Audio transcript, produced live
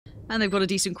And they've got a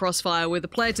decent crossfire. With a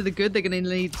player to the good, they're going to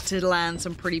need to land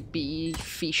some pretty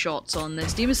beefy shots on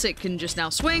this. dapr can just now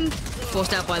swing.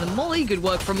 Forced out by the molly. Good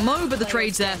work from Mo, but the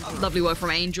trade's there. Lovely work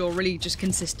from Angel. Really just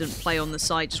consistent play on the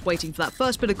side. Just waiting for that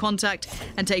first bit of contact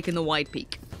and taking the wide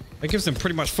peek. That gives them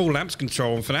pretty much full lamps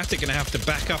control, and FNATIC going to have to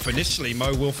back up initially.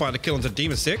 Mo will find a kill onto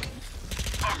dapr.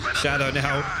 Shadow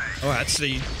now. Oh,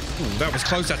 actually, that was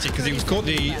close actually because he was caught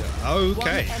the...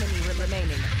 Okay.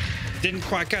 Didn't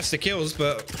quite catch the kills,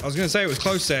 but I was going to say it was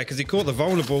close there because he caught the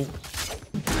vulnerable.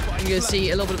 You're going to see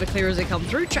a little bit of a clear as they come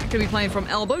through. Chak going to be playing from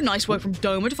elbow. Nice work from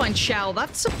Doma to find Shao.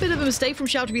 That's a bit of a mistake from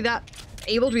Shao to be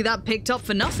able to be that picked up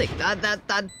for nothing.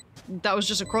 That was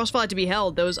just a crossfire to be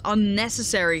held. That was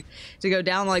unnecessary to go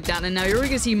down like that. And now you're going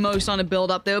to see Mo starting to build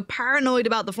up. They were paranoid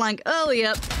about the flank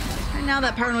earlier. And now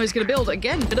that paranoia is going to build.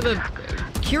 Again, bit of a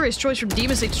curious choice from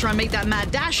dapr to try and make that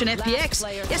mad dash. And FPX,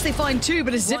 yes, they find two,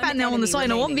 but it's Zipan now on the side.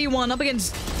 Now 1v1 up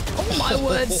against, oh my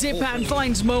word, Zipan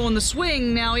finds Mo on the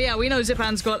swing. Now, yeah, we know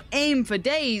Zipan's got aim for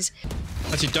days.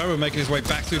 Actually, Doma making his way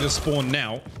back through the spawn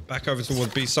now, back over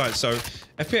towards B site. So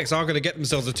FPX are going to get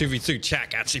themselves a 2v2.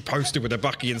 Chak actually posted with a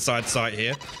Bucky inside sight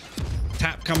here.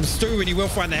 Tap comes through and he will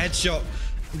find the headshot.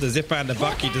 The Zipan, the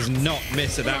Bucky does not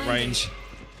miss at that range.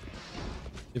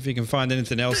 If he can find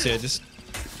anything else here, just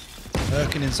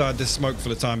lurking inside this smoke for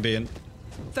the time being.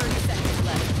 30 seconds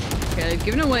left. Okay, they've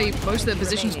given away most of their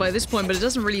positions by this point, but it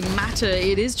doesn't really matter.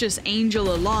 It is just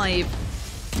Angel alive.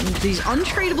 These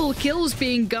untradeable kills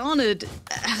being garnered.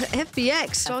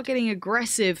 FPX start getting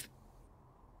aggressive.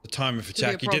 The timing for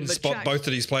Chak. He didn't spot both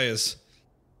of these players.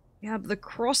 Yeah, but the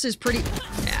cross is pretty...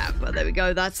 Yeah, but there we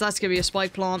go. That's going to be a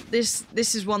spike plant. This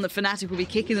is one that FNATIC will be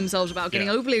kicking themselves about, getting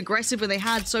overly aggressive when they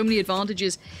had so many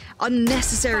advantages.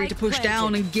 Unnecessary to push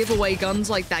down and give away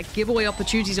guns like that, give away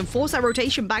opportunities and force that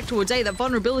rotation back towards A. That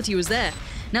vulnerability was there.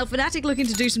 Now FNATIC looking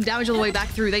to do some damage all the way back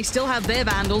through. They still have their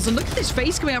Vandals, and look at this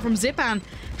face coming out from Zipan.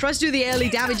 Tries to do the early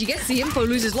damage. He gets the info,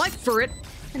 loses life for it,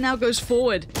 and now goes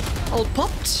forward. Ult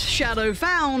popped, Shadow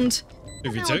found.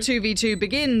 2v2. Now 2v2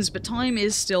 begins, but time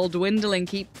is still dwindling.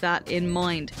 Keep that in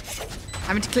mind.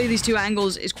 Having to clear these two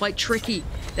angles is quite tricky.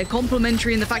 They're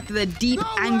complementary in the fact that they're deep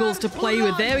angles to play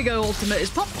with. There we go, ultimate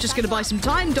is popped. Just going to buy some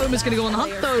time. Doma's going to go on the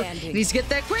hunt, though. He needs to get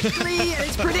there quickly.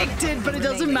 It's predicted, but it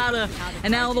doesn't matter.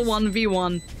 And now the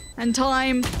 1v1. And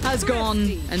time has gone,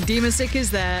 and dapr is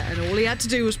there, and all he had to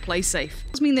do was play safe.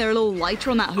 Does mean they're a little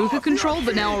lighter on that hookah control,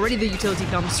 but now already the utility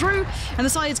comes through, and the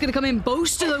side is going to come in.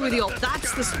 Boaster though with the ult.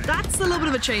 That's the little bit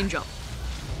of a change up.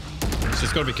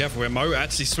 Just got to be careful here. Mo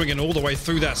actually swinging all the way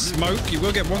through that smoke. You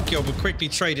will get one kill, but quickly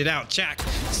traded out. Chak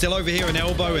still over here in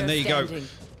elbow, and there you go.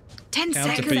 10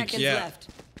 Counter seconds peek, left.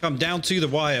 Come down to the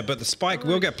wire, but the spike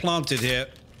will get planted here.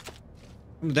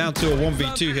 Come down to a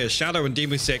 1v2 here. Shadow and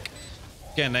dapr.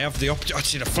 Again, they have the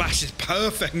opportunity. The flash is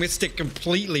perfect. Mystic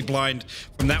completely blind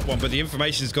from that one, but the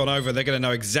information's gone over. They're going to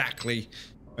know exactly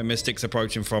where Mystic's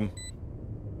approaching from.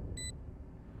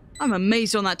 I'm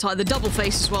amazed on that time. The double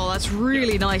face as well. That's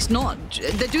really nice.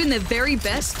 They're doing their very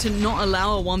best to not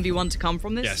allow a 1v1 to come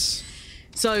from this. Yes.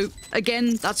 So,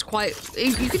 again, that's quite...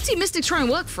 You can see Mystic trying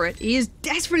to work for it. He is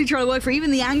desperately trying to work for it.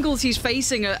 Even the angles he's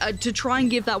facing to try and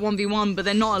give that 1v1, but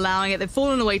they're not allowing it. They've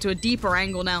fallen away to a deeper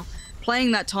angle now.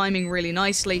 Playing that timing really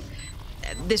nicely.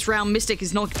 This round, Mystic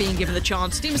is not being given the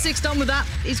chance. dapr done with that.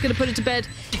 He's going to put it to bed.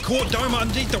 He caught Doma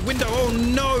underneath the window. Oh,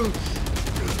 no.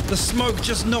 The smoke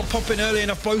just not popping early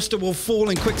enough. Boaster will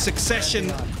fall in quick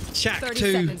succession. Chak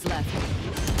too.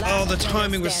 Oh, the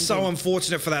timing was so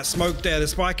unfortunate for that smoke there. The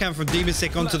spy cam from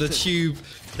dapr onto the tube.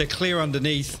 They're clear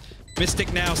underneath.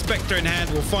 Mystic now, Spectre in hand,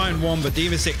 will find one, but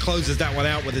dapr closes that one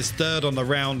out with his third on the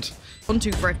round.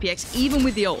 1-2 for FPX, even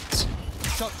with the ults.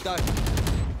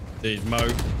 Indeed, Mo.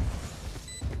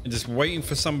 And just waiting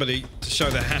for somebody to show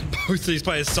their hand. Both of these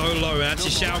players so low. And actually,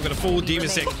 Shao going to fall.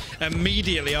 dapr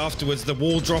immediately afterwards. The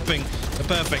wall dropping. The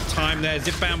perfect time there.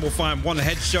 Zipan will find one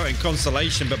headshot in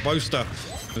consolation, but Boaster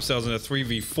themselves in a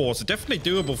 3v4. So definitely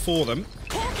doable for them.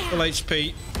 Full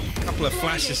HP. A couple of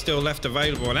flashes still left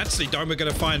available. And actually, Doma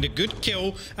going to find a good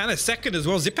kill and a second as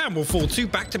well. Zipan will fall. Two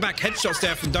back-to-back headshots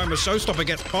there from Doma. Showstopper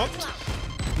gets popped.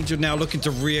 Angel now looking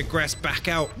to re-aggress back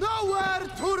out.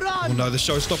 Oh no, the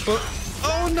showstopper.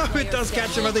 Oh no, it does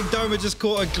catch him. I think Doma just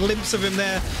caught a glimpse of him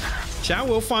there. Shao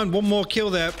will find one more kill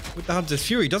there with the Hunter's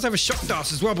Fury. He does have a shock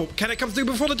dart as well, but can it come through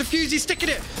before the defuse? He's sticking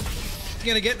it. He's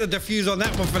going to get the defuse on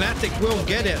that one. FNATIC will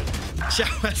get it. Shao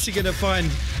actually going to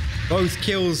find both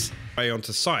kills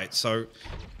onto site. So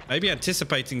maybe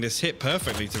anticipating this hit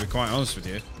perfectly, to be quite honest with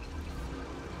you.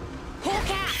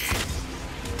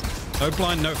 No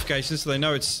blind notifications, so they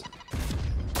know it's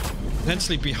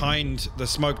potentially behind the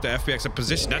smoke that FPX are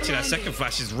positioned. Actually, that second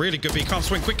flash is really good, but he can't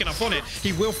swing quick enough on it.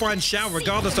 He will find Shao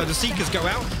regardless, though. The Seekers go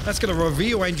out. That's going to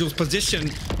reveal Angel's position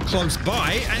close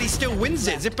by, and he still wins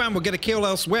it. Zipan will get a kill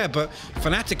elsewhere, but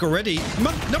FNATIC already...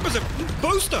 Numbers of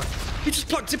Booster! He just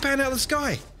plucked Zipan out of the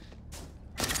sky.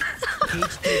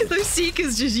 Those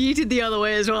Seekers just yeeted the other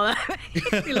way as well. That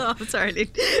made me laugh. Sorry,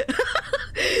 dude.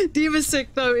 dicey,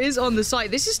 though, is on the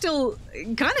site. This is still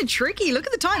kind of tricky. Look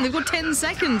at the time. They've got 10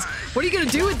 seconds. What are you going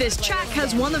to do with this? Chak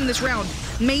has won them this round.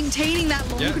 Maintaining that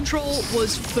long control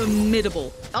was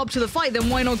formidable. Up to the fight, then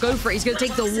why not go for it? He's going to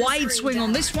take the wide swing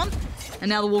on this one. And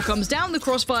now the wall comes down. The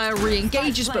crossfire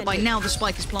re-engages, but by now the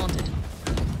spike is planted.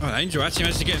 Oh, Angel actually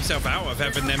managed to get himself out of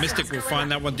heaven there. Mystic will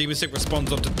find that one. dicey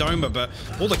responds onto Doma, but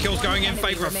all the kills going in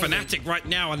favor of FNATIC right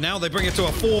now, and now they bring it to a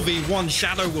 4v1.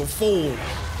 Shadow will fall.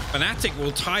 FNATIC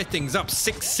will tie things up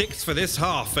 6-6 for this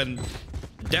half, and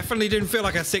definitely didn't feel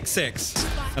like a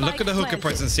 6-6. And look at the hooker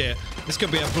presence here. This could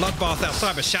be a bloodbath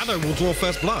outside, but Shadow will draw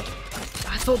first blood.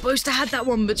 I thought Boaster had that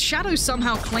one, but Shadow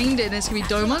somehow claimed it, and it's going to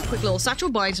be Doma. Quick little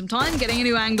satchel, buying some time, getting a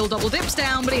new angle, double dips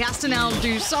down, but he has to now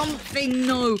do something.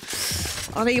 No.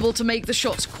 Unable to make the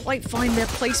shots quite find their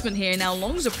placement here. Now,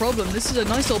 Long's a problem. This is a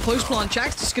nice little post plant.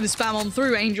 Chak's just going to spam on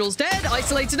through. Angel's dead.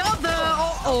 Isolates another.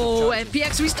 Uh-oh,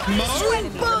 FPX. We start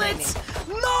bullets.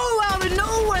 Mo out of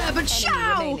nowhere, but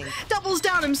Shao doubles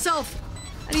down himself.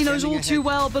 And he knows all too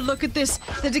well, but look at this.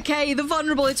 The decay, the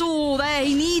vulnerable, it's all there.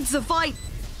 He needs the fight.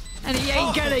 And he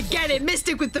ain't gonna get it.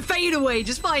 Mystic with the fadeaway.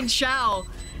 Just find Shao.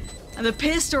 And the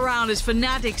pissed around is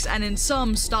FNATIC's, and in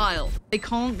some style. They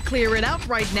can't clear it out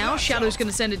right now. Shadow's going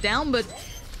to send it down, but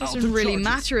doesn't really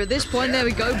matter at this point. There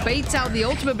we go. Baits out the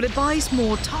ultimate, but it buys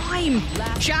more time.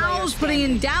 Shao's putting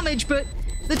in damage, but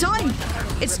the time,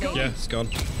 it's gone. Yeah, it's gone.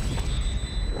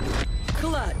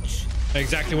 Clutch.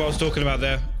 Exactly what I was talking about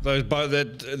there. Those,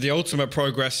 the ultimate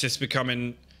progress just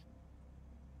becoming...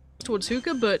 towards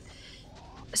Hookah, but...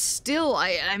 still,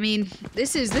 I mean,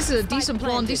 this is a decent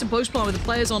plan, decent post plan with the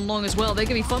players on long as well. They're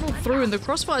going to be funneled through, and the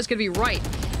crossfire is going to be right.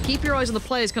 Keep your eyes on the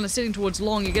players kind of sitting towards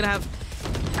long. You're going to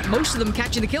have most of them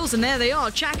catching the kills, and there they are.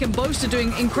 Chak and Boast are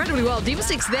doing incredibly well.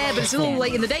 dicey's there, but it's a little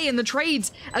late in the day, and the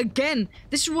trades, again,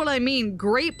 this is what I mean.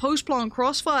 Great post-plant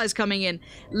crossfires coming in,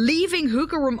 leaving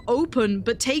hookah room open,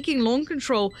 but taking long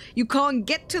control. You can't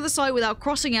get to the site without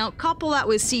crossing out. Couple that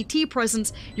with CT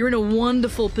presence, you're in a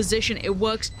wonderful position. It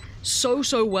works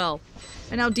so well.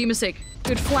 And now dicey,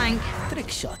 good flank. Trick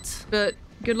shots. But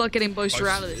good luck getting Boaster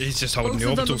out of this. He's just holding the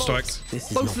orbital strike.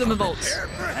 Both of them are vaults.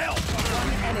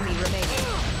 Enemy remaining.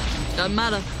 Doesn't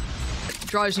matter. What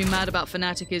drives me mad about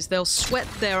FNATIC is they'll sweat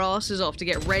their asses off to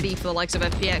get ready for the likes of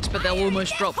FPX, but they'll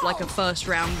almost drop like a first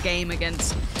round game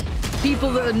against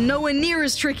people that are nowhere near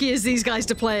as tricky as these guys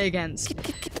to play against.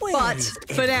 But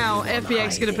for now, FPX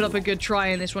is going to put up a good try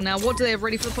in this one. Now, what do they have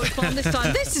ready for the post plant this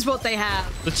time? This is what they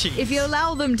have. The cheese. If you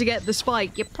allow them to get the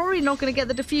spike, you're probably not going to get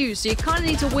the defuse. So you kind of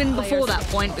need to win before that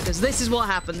point, because this is what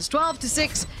happens.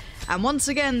 12-6. And once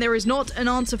again, there is not an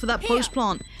answer for that post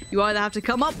plant. You either have to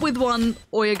come up with one,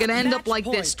 or you're going to end up like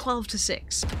this,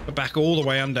 12-6. We're back all the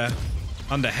way under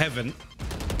heaven.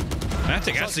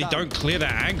 FNATIC actually don't clear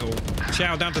that angle.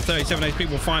 Shao down to 37 HP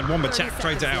will find one, but Chak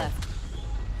trades it out.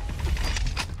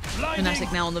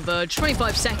 FNATIC now on the verge.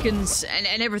 25 seconds,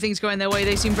 and everything's going their way.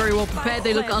 They seem very well prepared.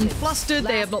 They look unflustered.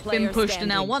 They have not been pushed, and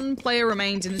now one player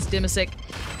remains in this dicey.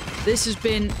 This has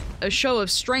been a show of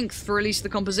strength for at least the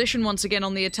composition once again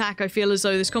on the attack. I feel as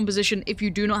though this composition, if you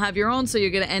do not have your answer,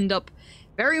 you're going to end up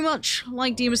very much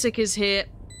like dicey is here.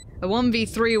 A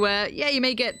 1v3 where, yeah, you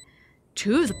may get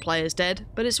 2 of the players dead,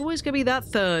 but it's always going to be that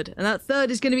third, and that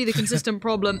third is going to be the consistent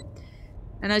problem.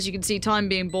 And as you can see, time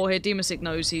being bought here, dicey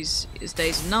knows his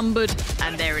days are numbered,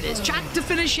 and there it is. Chak to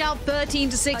finish out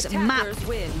 13-6, map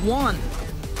 1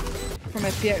 from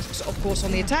FPX, of course,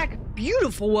 on the attack.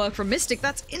 Beautiful work from Mystic.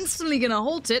 That's instantly going to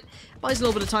halt it. Buys a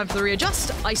little bit of time for the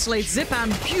readjust. Isolates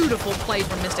Zipan. Beautiful play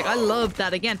from Mystic. I love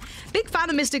that again. Big fan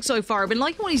of Mystic so far. I've been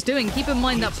liking what he's doing. Keep in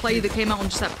mind that play that came out on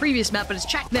just that previous map, but it's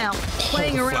Chak now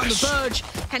playing around the verge.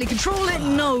 Can he control it?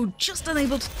 No. Just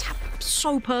unable to tap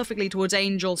so perfectly towards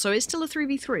Angel, so it's still a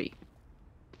 3v3.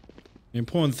 The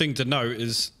important thing to note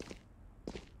is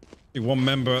one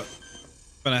member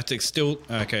FNATIC still...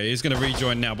 Okay, he's going to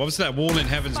rejoin now. But obviously that wall in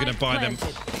heaven's going to buy them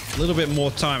a little bit more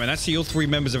time. And actually all 3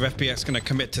 members of FPX going to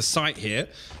commit to site here.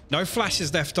 No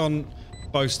flashes left on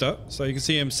Boaster. So you can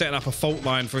see him setting up a fault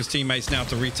line for his teammates now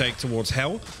to retake towards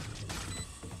Hell.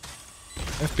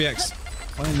 FPX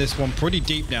playing this one pretty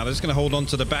deep now. They're just going to hold on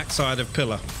to the backside of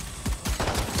Pillar.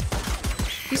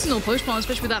 Decent little post plant,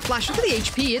 especially with that flash. Look at the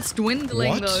HP. It's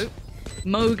dwindling, though.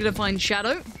 Mo gonna find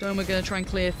Shadow. Doma gonna try and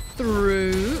clear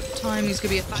through. Timing's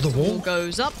gonna be a factor. The wall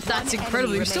goes up. That's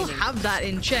incredible. We still have that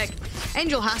in check.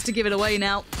 Angel has to give it away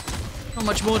now. Not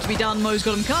much more to be done. Mo's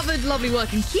got him covered. Lovely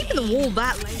work and keeping the wall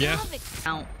that late. Yeah.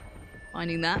 Out.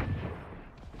 Finding that.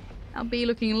 Now B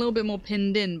looking a little bit more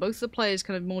pinned in. Both the players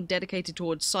kind of more dedicated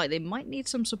towards site. They might need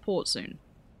some support soon.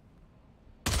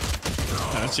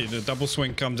 Actually, the double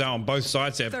swing comes out on both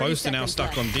sides there. Both are now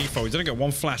stuck on default. He's only got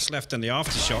one flash left in the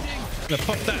aftershock. Gonna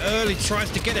pop that early, tries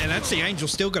to get it, and actually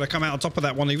Angel's still gonna come out on top of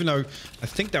that one, even though I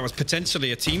think that was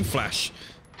potentially a team flash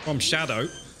from Shadow.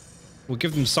 We'll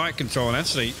give them site control, and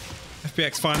actually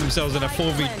FPX find themselves in a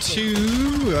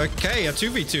 4v2. Okay, a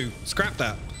 2v2. Scrap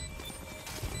that.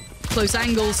 Close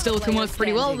angles still can work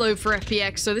pretty well though for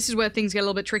FPX, so this is where things get a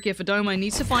little bit trickier for Doma. He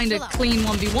needs to find a clean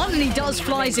 1v1, and he does,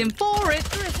 flies in for it.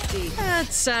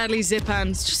 Sadly,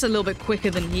 ZachaREEE's just a little bit quicker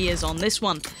than he is on this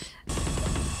one.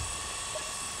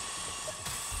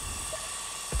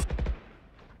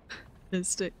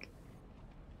 Mystic.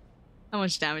 How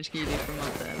much damage can you do from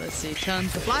up there? Let's see.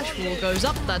 Turns the flash. Wall goes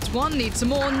up. That's one. Needs some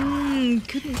more.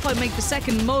 Couldn't quite make the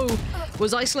second. Mo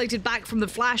was isolated back from the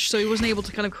flash, so he wasn't able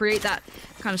to kind of create that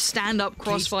kind of stand-up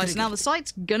crossfire. So now the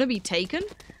site's gonna be taken.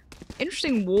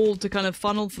 Interesting wall to kind of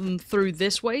funnel them through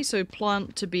this way, so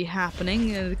plant to be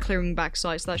happening. Clearing back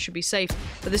sites, that should be safe.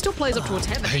 But there's still players up towards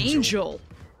heaven. Angel.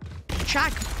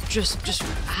 Chak just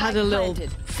had a little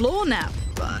floor nap,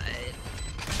 but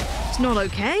it's not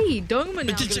okay. Doma now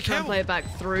going to try and play it back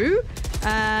through.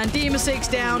 And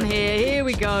Dema6 down here. Here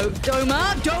we go.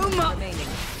 Doma.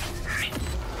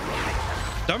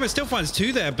 Doma still finds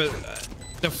two there, but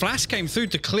the flash came through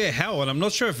to clear hell, and I'm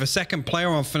not sure if a second player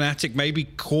on FNATIC maybe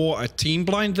caught a team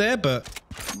blind there, but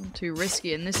too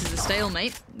risky, and this is a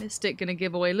stalemate. Mystic going to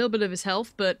give away a little bit of his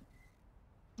health, but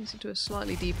moves it to a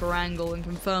slightly deeper angle and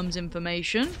confirms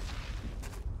information.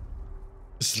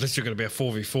 This is literally going to be a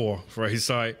 4v4 for his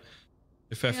site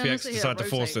if FPX decide to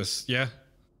force this. Yeah.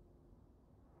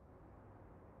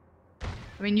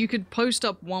 I mean, you could post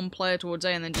up one player towards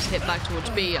A and then just hit back towards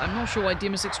B. I'm not sure why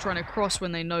Dema6's trying to cross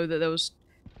when they know that there was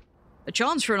a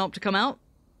chance for an op to come out.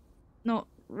 Not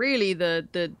really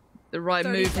the right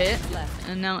move here.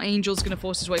 And now Angel's going to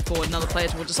force his way forward. Another player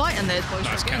towards the site, and there's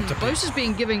Boast again. Boast is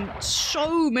being given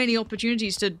so many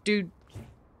opportunities to do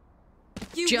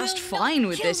just fine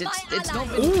with this. It's not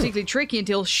been particularly tricky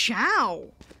until Shao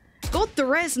got the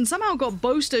res and somehow got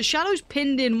Boaster. Shadow's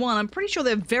pinned in one. I'm pretty sure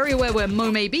they're very aware where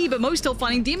Mo may be, but Mo's still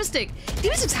finding Dema6.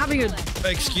 Dema6's having a...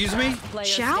 Excuse me?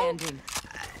 Shao?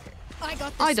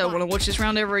 I don't want to watch this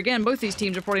round ever again. Both these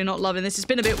teams are probably not loving this. It's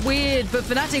been a bit weird, but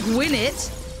FNATIC win it.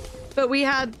 But we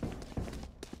had...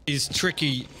 these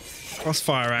tricky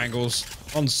crossfire angles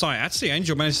on site. Actually,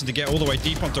 Angel manages to get all the way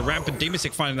deep onto ramp, and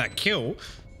Dema6 finding that kill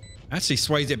actually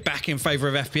sways it back in favor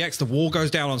of FPX. The wall goes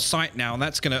down on site now, and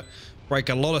that's going to break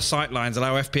a lot of sight lines,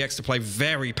 allow FPX to play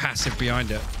very passive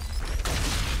behind it.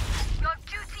 Your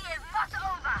duty is not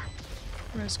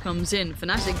over. Res comes in.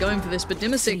 FNATIC going for this, but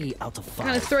Dema6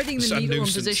 kind of threading the needle on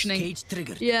positioning.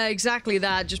 Yeah, exactly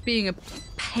that. Just being a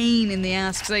pain in the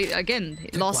ass. Because they, again,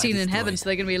 last seen in heaven, so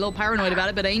they're going to be a little paranoid about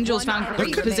it. But Angel's found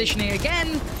great positioning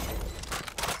again.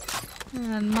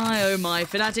 And my oh my,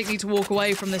 FNATIC need to walk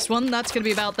away from this one. That's going to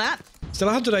be about that. Still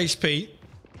 100 HP.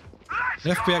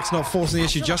 FPX not forcing the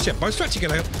issue just yet. Both actually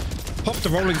going to pop the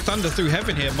Rolling Thunder through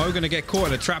heaven here. Mo going to get caught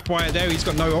in a trap wire there. He's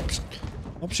got no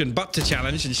option but to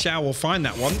challenge, and Shao will find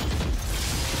that one.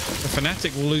 The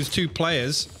FNATIC will lose two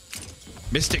players.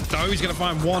 Mystic, though, he's going to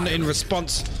find one in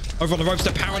response over on the ropes.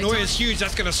 The paranoia is huge.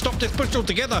 That's going to stop this push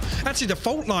altogether. Actually, the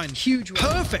fault line, huge,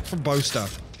 perfect from Boaster.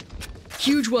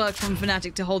 Huge work from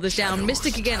FNATIC to hold this down.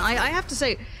 Mystic again, I have to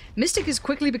say, Mystic is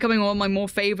quickly becoming one of my more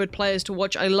favored players to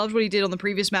watch. I loved what he did on the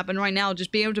previous map, and right now,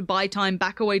 just being able to buy time,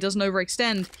 back away, doesn't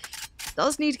overextend.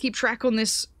 Does need to keep track on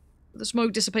this, the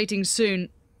smoke dissipating soon.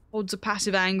 Holds a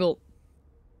passive angle.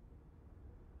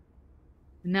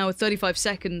 And now with 35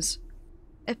 seconds,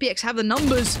 FPX have the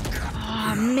numbers.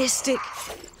 Ah, Mystic.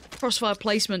 Crossfire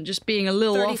placement just being a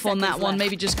little off on that one.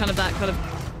 Maybe just kind of that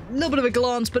little bit of a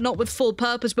glance, but not with full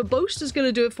purpose. But Boaster's going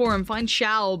to do it for him. Find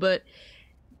Shao, but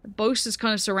Boaster's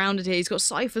kind of surrounded here. He's got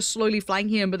Cypher slowly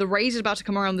flanking him, but the Raze is about to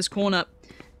come around this corner.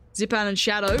 ZachaREEE and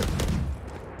Shadow.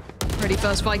 Ready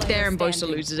first fight there, and Boaster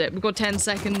loses it. We've got 10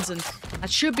 seconds, and that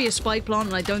should be a spike plant,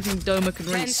 and I don't think Doma can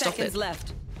really stop it.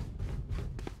 Left.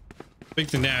 Big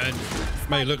thing there, it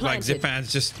may look like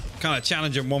ZachaREEE's just kind of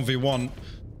challenging 1v1.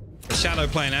 The Shadow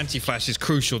playing anti-flash is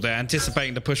crucial there,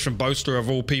 anticipating the push from Boaster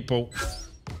of all people.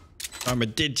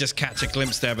 Doma did just catch a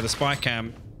glimpse there, but the spy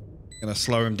cam going to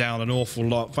slow him down an awful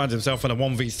lot. Finds himself in a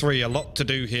 1v3, a lot to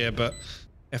do here, but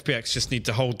FPX just need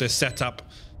to hold this setup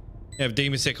Yeah, if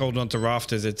dicey holding on to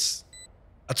rafters, it's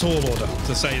a tall order,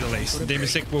 to say the least.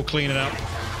 dicey will clean it up.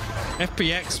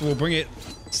 FPX will bring it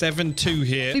 7-2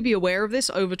 here. Be aware of this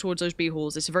over towards those B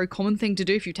halls. It's a very common thing to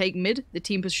do if you take mid, the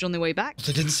team position on their way back.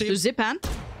 I didn't see it. So Zipan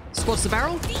spots the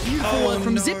barrel. Beautiful work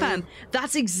from Zipan.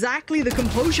 That's exactly the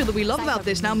composure that we love about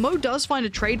this. Now, Mo does find a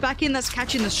trade back in. That's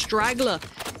catching the straggler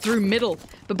through middle.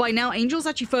 But by now, Angel's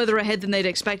actually further ahead than they'd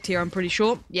expect here, I'm pretty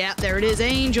sure. Yeah, there it is.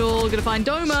 Angel gonna find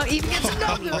Doma. Even gets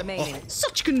another.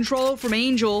 Such control from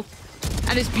Angel.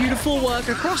 And it's beautiful work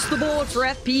across the board for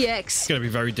FPX. It's gonna be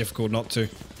very difficult not to.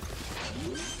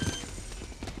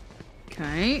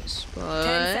 Okay, 10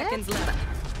 seconds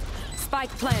left. Spike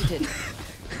planted.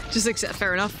 Just accept,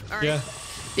 fair enough. All right. Yeah.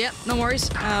 Yep, no worries.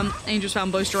 Angel's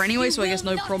found Boaster anyway, so I guess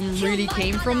no problem really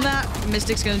came from that.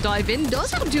 Mystic's gonna dive in. Does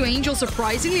have to Angel,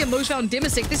 surprisingly, and Mo's found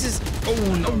dicey. This is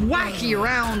a wacky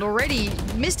round already.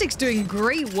 Mystic's doing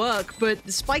great work, but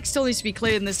the spike still needs to be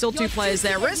cleared, and there's still 2 players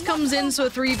there. Res comes in, so a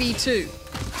 3v2.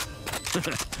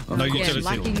 No Again, utility.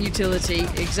 lacking utility.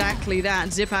 Exactly that.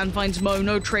 Zipan finds Mo.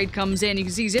 No trade comes in. You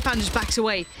can see Zipan just backs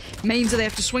away. Means that they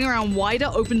have to swing around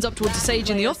wider. Opens up towards the Sage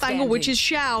in the off angle, which is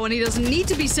Shao, and he doesn't need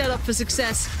to be set up for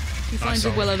success. He finds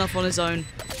it well enough on his own.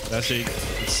 Actually,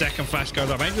 second flash goes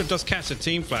up. Angel does catch a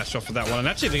team flash off of that one. And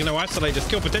actually, they're going to isolate this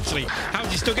kill potentially. How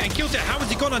is he still getting killed there? How has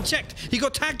he gone unchecked? He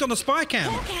got tagged on the spy cam.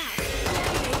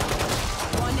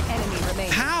 One enemy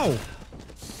remaining. How?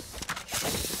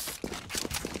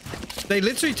 They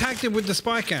literally tagged him with the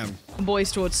spy cam.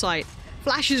 Boys towards site.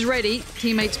 Flash is ready.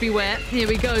 Teammates beware. Here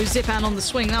we go. Zipan on the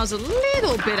swing. That was a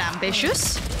little bit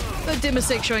ambitious. But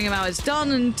dicey showing him how it's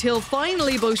done until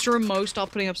finally Boaster and Mo start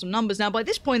putting up some numbers. Now, by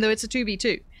this point, though, it's a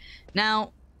 2v2.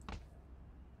 Now,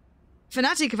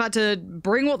 FNATIC have had to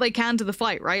bring what they can to the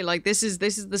fight, right? Like, this is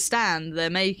the stand they're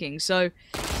making. So,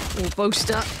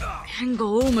 Boaster.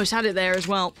 Angle almost had it there as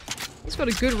well. He's got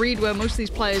a good read where most of these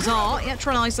players are. Yeah,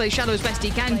 trying to isolate Shadow as best he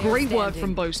can. Great work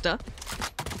from Boaster.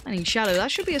 I think Shadow,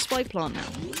 that should be a spike plant now.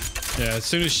 Yeah, as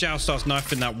soon as Shao starts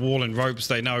knifing that wall and ropes,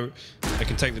 they know they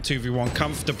can take the 2v1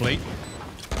 comfortably.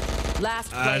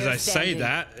 As I say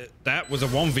that was a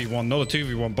 1v1, not a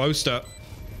 2v1. Boaster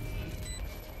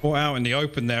caught out in the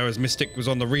open there as Mystic was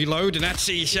on the reload, and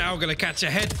actually Shao gonna catch a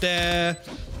head there.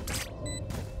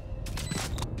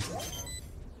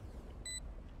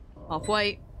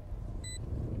 Halfway.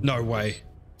 No way.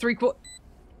 3/4.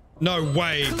 No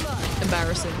way.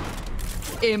 Embarrassing.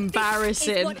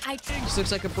 Embarrassing. Just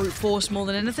looks like a brute force more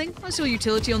than anything. I saw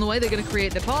utility on the way. They're going to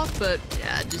create their path, but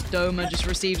yeah, just Doma just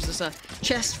receives just a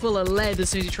chest full of lead as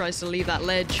soon as he tries to leave that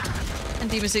ledge. And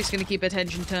dicey's going to keep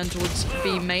attention turned towards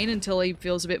B main until he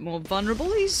feels a bit more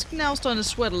vulnerable. He's now starting to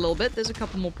sweat a little bit. There's a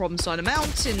couple more problems starting to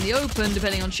mount in the open,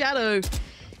 depending on Shadow.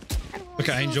 Look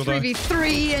at Angel though.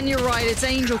 3v3, and you're right, it's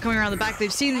Angel coming around the back.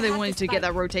 They've seen that they wanted to get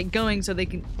that rotate going, so they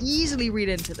can easily read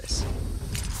into this.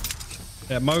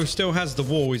 Yeah, Mo still has the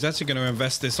wall. He's actually going to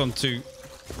invest this onto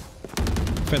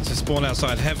defensive spawn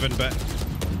outside heaven, but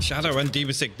Shadow and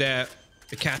dicey there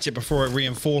to catch it before it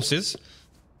reinforces.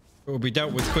 It will be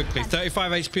dealt with quickly.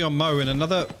 35 HP on Mo and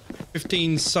another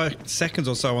 15 seconds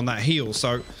or so on that heal.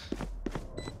 So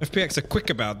FPX are quick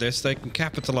about this. They can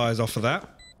capitalize off of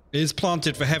that. It is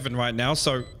planted for heaven right now,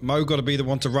 so Mo got to be the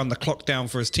one to run the clock down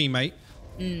for his teammate.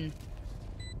 How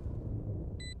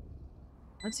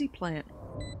does he play it?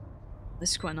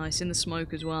 This is quite nice in the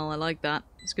smoke as well. I like that.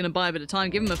 It's going to buy a bit of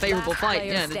time, give him a favorable fight.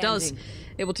 Yeah, and it does.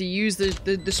 Able to use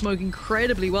the smoke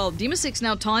incredibly well. dicey's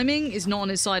now timing is not on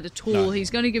his side at all. No. He's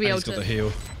going to be able He's got to the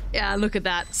heal. Yeah, look at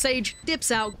that. Sage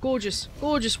dips out. Gorgeous,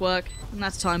 gorgeous work. And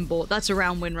that's time bought. That's a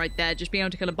round win right there. Just being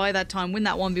able to kind of buy that time, win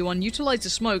that 1v1, utilize the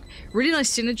smoke. Really nice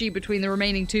synergy between the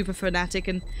remaining 2 for FNATIC,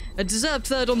 and a deserved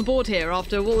third on the board here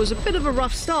after what was a bit of a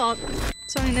rough start.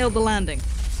 So he nailed the landing.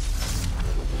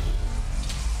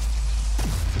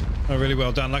 Oh, really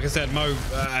well done. Like I said, Mo,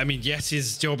 I mean, yes,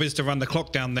 his job is to run the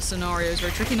clock down there. Scenario is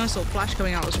very tricky. Nice little flash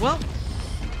coming out as well.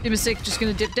 dicey just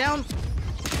going to dip down.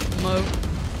 Mo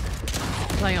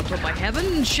playing up top by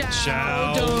heaven.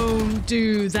 Shao, don't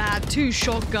do that. 2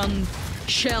 shotgun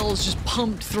shells just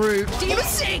pumped through.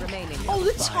 dicey! Oh,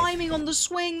 the timing on the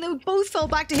swing. They both fell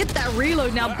back to hit that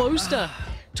reload. Now Boaster,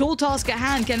 tall task at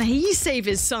hand. Can he save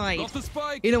his side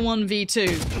in a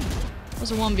 1v2?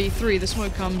 As a 1v3, the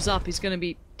smoke comes up. He's going to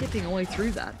be dipping away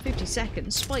through that. 50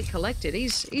 seconds. Spike collected.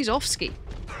 He's off ski.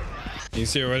 You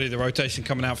see already the rotation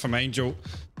coming out from Angel.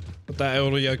 With that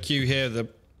audio cue here, the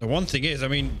one thing is, I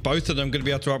mean, both of them going to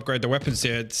be able to upgrade the weapons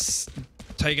here. It's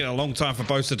taking a long time for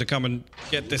Boaster to come and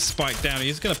get this spike down.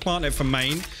 He's going to plant it from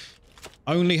main.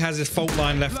 Only has his fault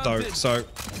line left though, so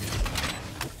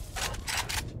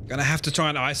gonna have to try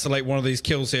and isolate one of these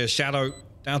kills here. Shadow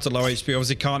Down to low HP.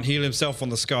 Obviously can't heal himself on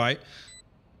the sky.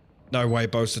 No way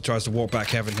Boaster tries to walk back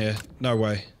heaven here. No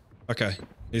way. Okay.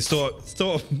 He's thought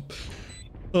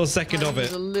a second of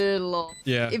it. A little off.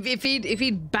 Yeah. If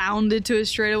he'd bounded to it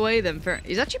straight away, then fair.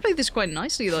 He's actually played this quite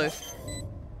nicely though.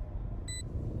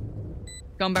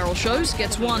 Gun barrel shows,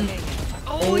 gets one.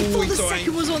 Oh, he thought the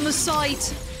second was on the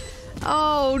site.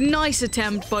 Oh, nice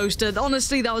attempt, Boaster.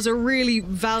 Honestly, that was a really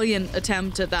valiant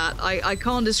attempt at that. I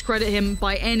can't discredit him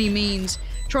by any means.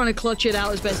 Trying to clutch it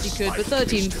out as best he could, but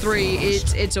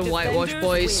 13-3, it's a whitewash,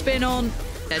 boys. Spin on.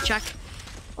 Yeah, check.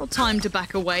 Well, time to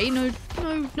back away.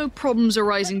 No problems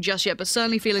arising just yet, but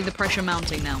certainly feeling the pressure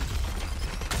mounting now.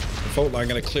 Fault line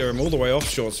going to clear him all the way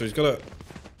offshore, so he's got to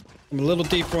come a little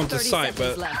deeper onto site,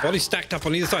 but body stacked up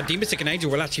on either side. dmystic and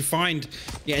Angel will actually find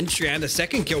the entry and a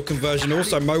second kill conversion.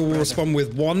 Also, Mo will respond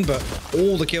with one, but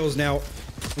all the kills now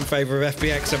in favor of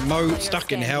FPX, and Mo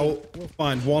stuck in hell will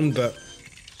find one, but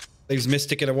leaves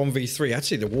Mystic in a 1v3.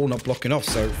 Actually, the wall not blocking off,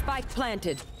 so spike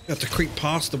planted. You have to creep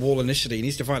past the wall initially. He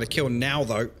needs to find a kill now,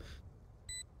 though.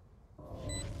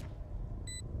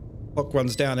 Clock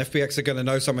runs down. FPX are going to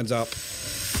know someone's up.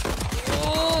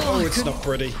 Oh, it's not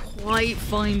pretty. Quite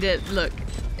find it. Look,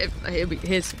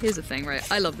 here's the thing, right?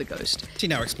 I love the ghost. Actually,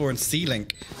 now exploring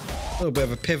C-Link. A little bit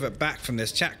of a pivot back from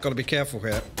this. Chat, got to be careful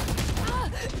here.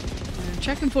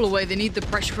 Check and pull away. They need the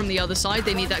pressure from the other side.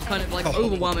 They need that kind of like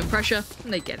overwhelming pressure.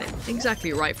 And they get it.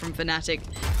 Exactly right from FNATIC.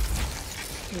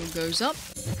 All goes up.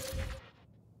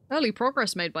 Early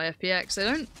progress made by FPX. They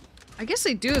don't... I guess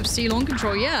they do have C-Long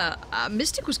control, yeah.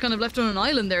 Mystic was kind of left on an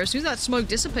island there. As soon as that smoke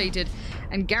dissipated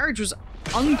and Garage was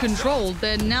uncontrolled,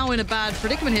 they're now in a bad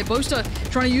predicament here. Boaster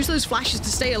trying to use those flashes to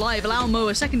stay alive, allow Mo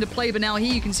a second to play, but now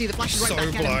here you can see the flashes right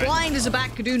back at him. Blind as a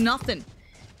bat, could do nothing.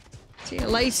 See you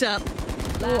later.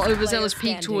 More overzealous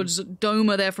peek towards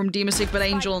Doma there from dmystic, but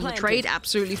Angel on the trade.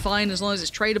 Absolutely fine as long as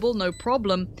it's tradable, no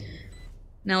problem.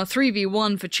 Now a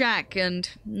 3v1 for Chak, and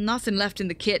nothing left in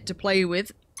the kit to play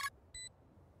with.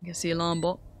 I guess the alarm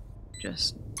bot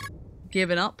just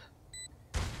giving up.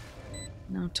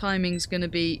 Now timing's going to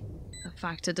be a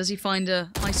factor. Does he find a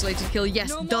isolated kill?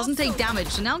 Yes, doesn't take damage.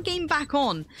 So now game back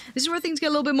on. This is where things get a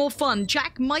little bit more fun.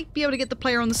 Chak might be able to get the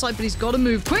player on the side, but he's got to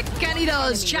move quick, and he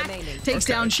does. Chak takes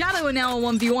down Shadow, and now a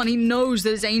 1v1. He knows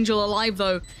there's Angel alive,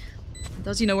 though.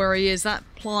 Does he know where he is? That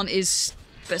plant is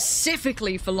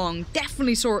specifically for long.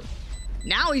 Definitely saw it.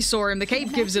 Now he saw him. The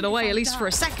cape gives it away, at least for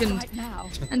a second.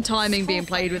 And timing being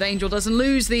played with. Angel doesn't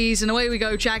lose these, and away we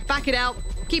go, Chak. Back it out.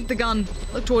 Keep the gun.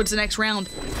 Look towards the next round.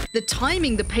 The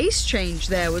timing, the pace change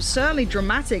there was certainly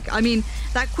dramatic. I mean,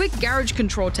 that quick garage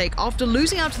control take after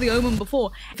losing out to the Omen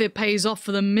before. If it pays off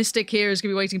for the Mystic here is going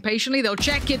to be waiting patiently. They'll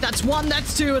check it. That's one.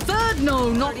 That's two. A third. No,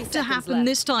 not to happen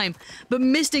this time. But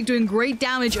Mystic doing great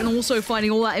damage and also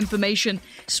finding all that information.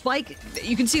 Spike,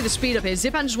 you can see the speed up here.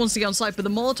 Zipan just wants to get on site, but the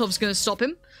Molotov's going to stop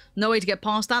him. No way to get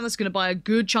past that. That's going to buy a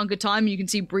good chunk of time. You can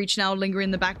see Breach now lingering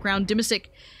in the background. dmystic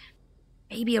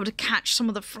may be able to catch some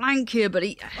of the flank here, but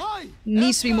he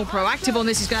needs to be more proactive on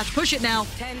this. He's going to have to push it now.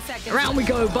 Around we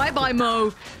go. Bye-bye,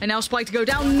 Mo. And now Spike to go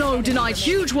down. No, denied.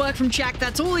 Huge work from Chak.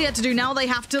 That's all he had to do. Now they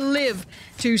have to live.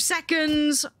 2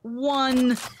 seconds.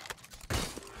 1.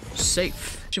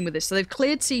 Safe. With this. So they've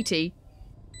cleared CT.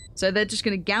 So they're just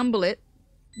going to gamble it.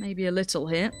 Maybe a little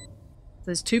here.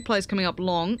 There's 2 players coming up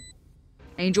long.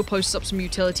 Angel posts up some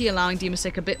utility, allowing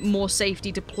dmystic a bit more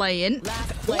safety to play in.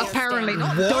 Apparently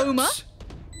not. What?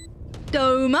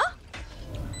 Doma?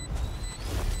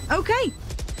 Okay.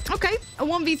 Okay. A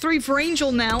 1v3 for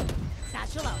Angel now.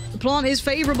 The plant is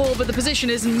favorable, but the position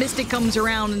isn't. Mystic comes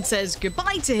around and says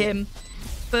goodbye to him.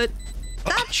 But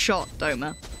that shot,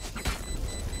 Doma.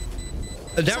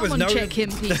 That was no... check him,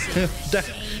 PC.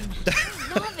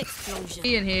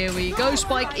 And here we go.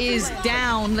 Spike is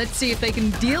down. Let's see if they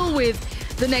can deal with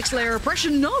the next layer of pressure.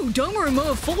 No, Doma and Mo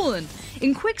have fallen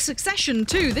in quick succession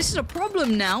too. This is a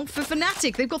problem now for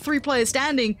FNATIC. They've got 3 players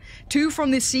standing, 2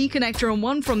 from the C connector and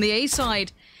 1 from the A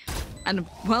side. And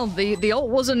well, the ult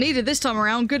wasn't needed this time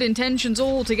around. Good intentions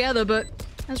all together, but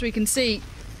as we can see,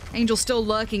 Angel still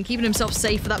lurking, keeping himself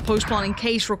safe for that post-plant in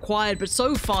case required, but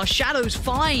so far, Shadow's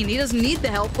fine. He doesn't need the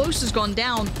help. Boast has gone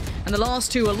down, and the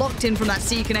last 2 are locked in from that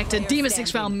C connector.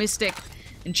 dmystic's found Mystic,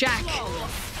 and Chak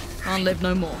can't live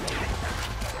no more.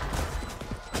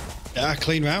 Yeah,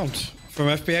 clean round from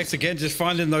FPX again, just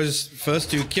finding those first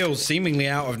 2 kills seemingly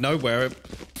out of nowhere.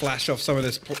 Flash off some of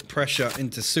this pressure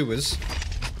into sewers.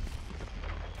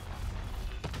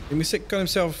 dmystic got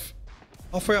himself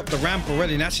halfway up the ramp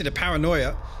already, and actually the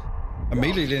paranoia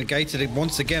immediately negated it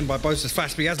once again by Boaster's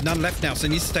flash, but he has none left now, so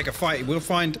he needs to take a fight. He will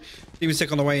find dicey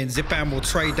on the way in. ZachaREEE will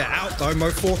trade that out though.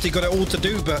 Mo40 got it all to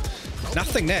do, but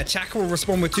nothing there. Chak will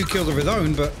respond with 2 kills of his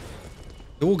own, but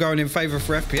they're all going in favor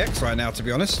for FPX right now, to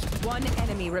be honest. One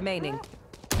enemy remaining.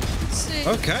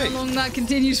 Okay. How long that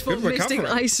continues for Good Mystic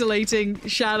recovery. isolating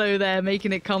Shadow there,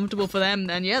 making it comfortable for them.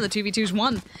 And yeah, the 2v2's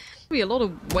won. Be a lot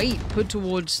of weight put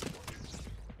towards...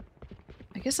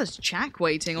 I guess that's Chak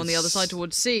waiting on the other side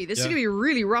towards C. This is going to be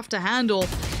really rough to handle.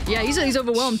 Yeah, he's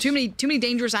overwhelmed. Too many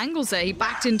dangerous angles there. He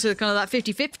backed into kind of that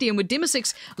 50-50, and with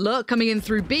dicey's lurk coming in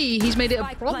through B, he's made it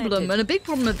a problem, and a big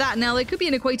problem of that. Now, there could be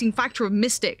an equating factor of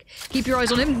Mystic. Keep your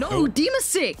eyes on him. No,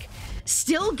 dicey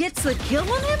still gets the kill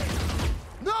on him?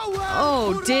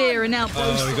 Oh, dear, and now...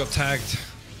 Oh, he got tagged.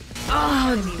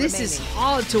 Oh, this is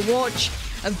hard to watch.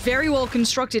 A very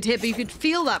well-constructed hit, but you could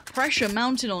feel that pressure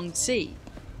mounted on C.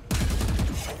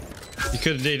 You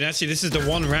could indeed. Actually, this is the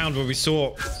one round where we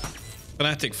saw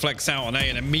FNATIC flex out on A,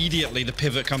 and immediately the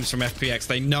pivot comes from FPX.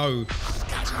 They know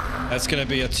that's going to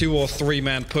be a 2 or 3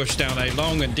 man push down A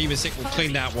long, and dicey will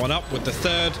clean that one up with the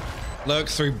third. Lurk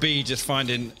through B, just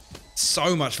finding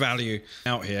so much value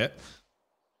out here.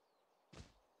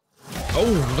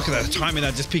 Oh, look at that timing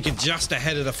there, just peeking just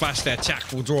ahead of the flash there.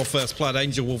 Chak will draw first blood,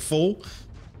 Angel will fall.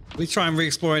 We try and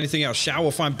re-explore anything else. Shao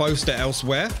will find Boaster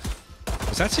elsewhere.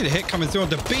 It's actually the hit coming through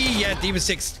onto B. Yeah,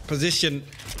 dicey's position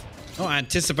not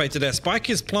anticipated there. Spike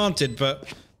is planted, but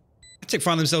FNATIC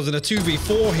find themselves in a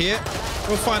 2v4 here.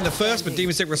 We'll find the first, but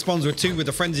dicey responds with 2 with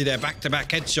the frenzy there. Back-to-back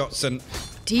headshots, and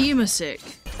dicey.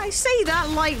 I say that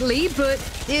lightly, but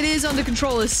it is under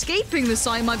control. Escaping the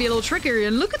site might be a little trickier,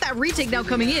 and look at that retake now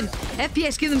coming in.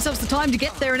 FPX give themselves the time to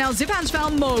get there, and now ZachaREEE's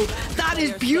found Mo. That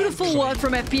is beautiful work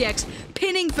from FPX.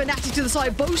 Pinning FNATIC to the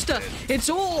side. Boaster, it's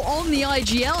all on the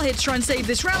IGL hits, trying to save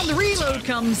this round. The reload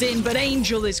comes in, but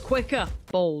Angel is quicker.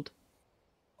 Bold.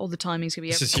 Oh, the timing's gonna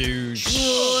be... this is huge.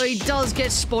 Oh, he does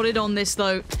get spotted on this,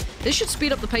 though. This should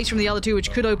speed up the pace from the other two,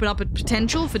 which could open up a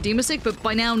potential for dicey, but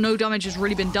by now, no damage has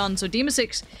really been done. So dicey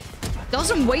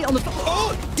doesn't wait on the...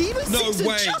 Oh, dicey's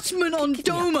adjustment on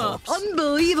Doma.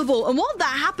 Unbelievable. And while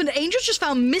that happened, Angel just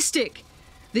found Mystic.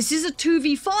 This is a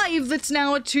 2v5 that's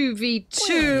now a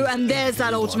 2v2, and there's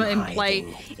that ultimate in play.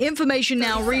 Information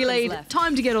now relayed.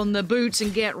 Time to get on the boots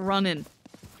and get running.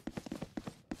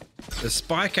 The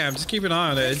spy cam, just keep an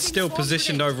eye on it. It's still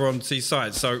positioned over on C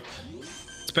side, so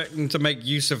expect them to make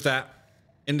use of that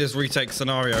in this retake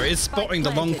scenario. It's spotting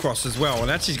the long cross as well, and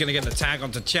actually going to get the tag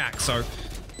onto Chak, so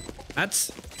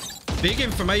that's big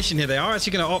information here. They are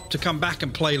actually going to opt to come back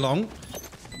and play long.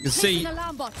 You can see,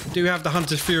 we do have the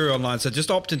Hunter's Fury online, so just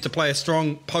opting to play a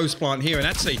strong post plant here, and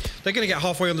actually, they're going to get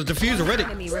halfway on the defuse already.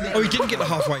 Oh, he didn't get the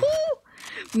halfway.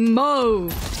 Mo.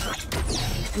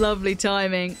 Lovely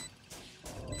timing.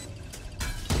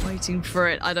 Waiting for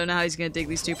it. I don't know how he's going to dig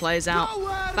these two players out.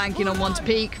 Banking on one to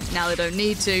peek. Now they don't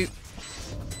need to.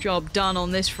 Job done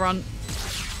on this front.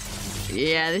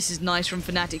 Yeah, this is nice from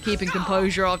FNATIC, keeping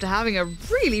composure after having a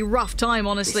really rough time,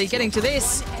 honestly. Getting to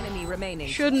this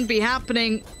shouldn't be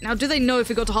happening. Now, do they know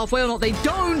if it got to halfway or not? They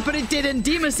don't, but it didn't.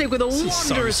 dicey with a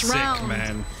wondrous round.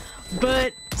 Man.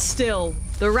 But still,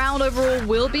 the round overall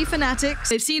will be FNATIC.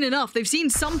 They've seen enough. They've seen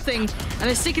something, and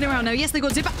they're sticking around now. Yes, they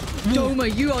got ZachaREEee.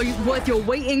 Doma, you are worth your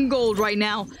weight in gold right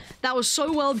now. That was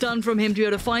so well done from him to be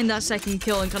able to find that second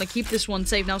kill and kind of keep this one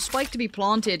safe. Now, Spike to be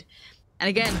planted. And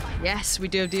again, yes, we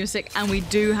do have dicey, and we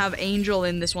do have Angel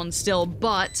in this one still,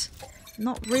 but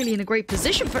not really in a great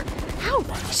position for... How?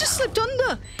 He's just slipped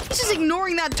under. He's just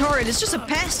ignoring that turret. It's just a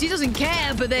pest. He doesn't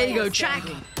care, but there you go. Chak.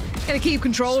 Gonna keep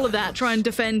control of that, try and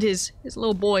defend his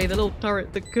little boy, the little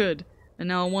turret that could. And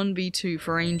now a 1v2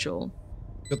 for Angel.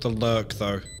 Got the lurk,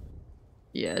 though.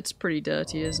 Yeah, it's pretty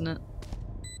dirty, isn't it?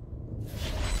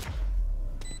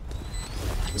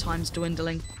 Time's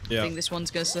dwindling. Yeah. I think this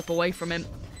one's gonna slip away from him.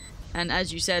 And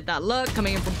as you said, that lurk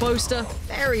coming in from Boaster,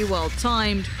 very well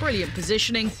timed, brilliant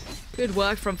positioning. Good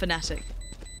work from FNATIC.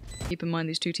 Keep in mind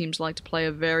these two teams like to play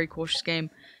a very cautious game.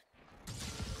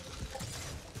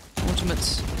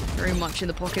 Ultimates very much in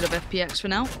the pocket of FPX for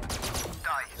now.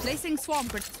 Placing swarm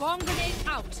grenade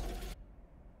out.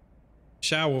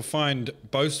 Shao will find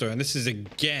Boaster, and this is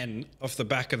again off the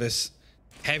back of this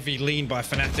heavy lean by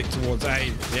FNATIC towards A.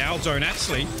 The Owl Zone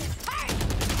actually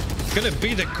gonna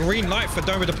be the green light for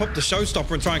Doma to pop the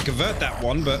showstopper and try and convert that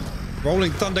one, but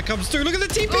Rolling Thunder comes through. Look at the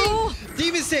TP! Oh.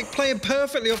 dicey playing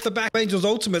perfectly off the back of Angel's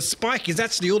ultimate. Spike is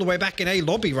actually all the way back in A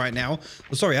lobby right now.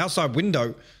 Oh, sorry, outside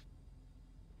window.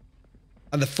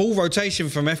 And the full rotation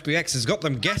from FPX has got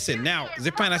them guessing. Now,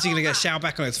 ZachaREEE actually going to get Shao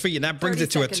back on his feet, and that brings it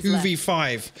to a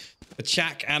 2v5 for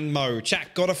Chak and Mo.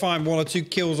 Chak got to find 1 or 2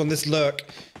 kills on this lurk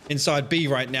inside B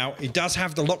right now. He does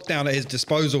have the lockdown at his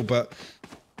disposal, but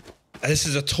this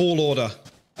is a tall order.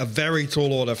 a very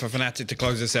tall order for FNATIC to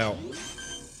close this out.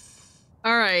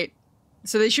 All right.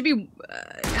 So they should be...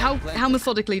 how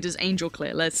methodically does Angel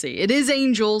clear? Let's see. It is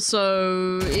Angel,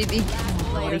 so... he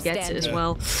gets it as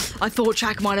well. I thought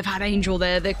Chak might have had Angel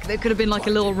there. There could have been like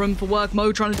a little room for work.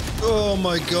 Mo trying to... Oh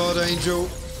my god, Angel.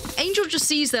 Angel just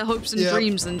sees their hopes and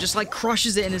dreams and just like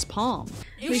crushes it in his palm.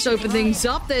 At least open things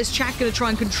up. There's Chak gonna try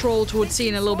and control towards C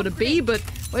and a little bit of B, but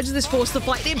where does this force the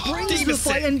fight? It brings the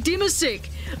fight, and dicey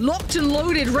locked and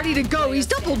loaded, ready to go. He's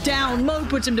doubled down. Mo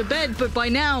puts him to bed, but by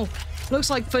now, looks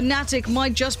like FNATIC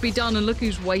might just be done, and look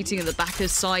who's waiting at the back of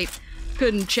his sight.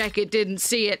 Couldn't check it, didn't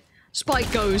see it.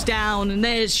 Spike goes down, and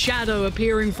there's Shadow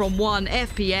appearing from one.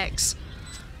 FPX.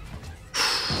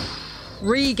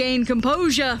 Regain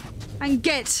composure and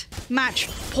get match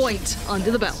point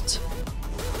under the belt.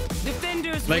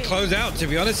 Defenders They close out, to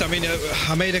be honest. I mean,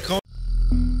 I made a comment.